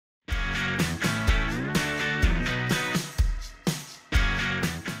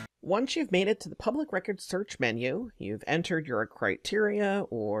Once you've made it to the public records search menu, you've entered your criteria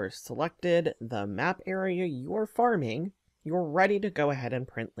or selected the map area you're farming, you're ready to go ahead and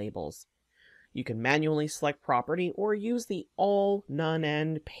print labels. You can manually select property or use the all, none,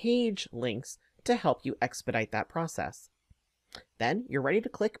 and page links to help you expedite that process. Then you're ready to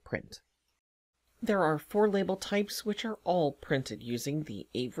click print. There are 4 label types which are all printed using the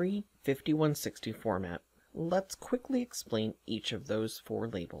Avery 5160 format. Let's quickly explain each of those 4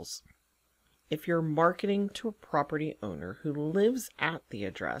 labels. If you're marketing to a property owner who lives at the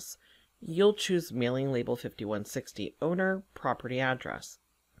address, you'll choose mailing label 5160 owner property address.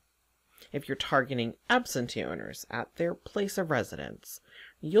 If you're targeting absentee owners at their place of residence,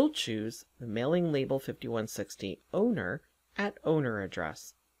 you'll choose the mailing label 5160 owner at owner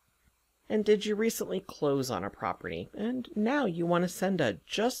address. And did you recently close on a property and now you want to send a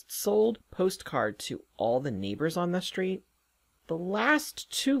just sold postcard to all the neighbors on the street? The last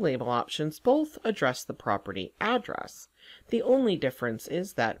 2 label options both address the property address. The only difference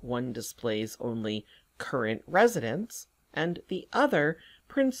is that one displays only current residents and the other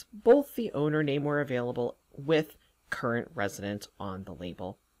prints both the owner name where available with current resident on the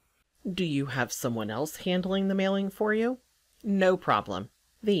label. Do you have someone else handling the mailing for you? No problem.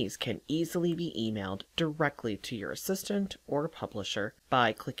 These can easily be emailed directly to your assistant or publisher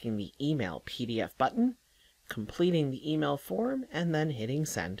by clicking the Email PDF button, completing the email form, and then hitting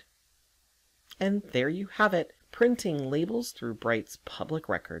Send. And there you have it, printing labels through Bright's public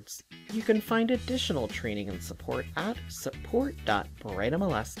records. You can find additional training and support at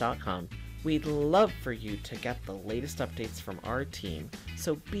support.brightmls.com. We'd love for you to get the latest updates from our team,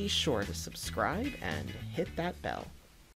 so be sure to subscribe and hit that bell.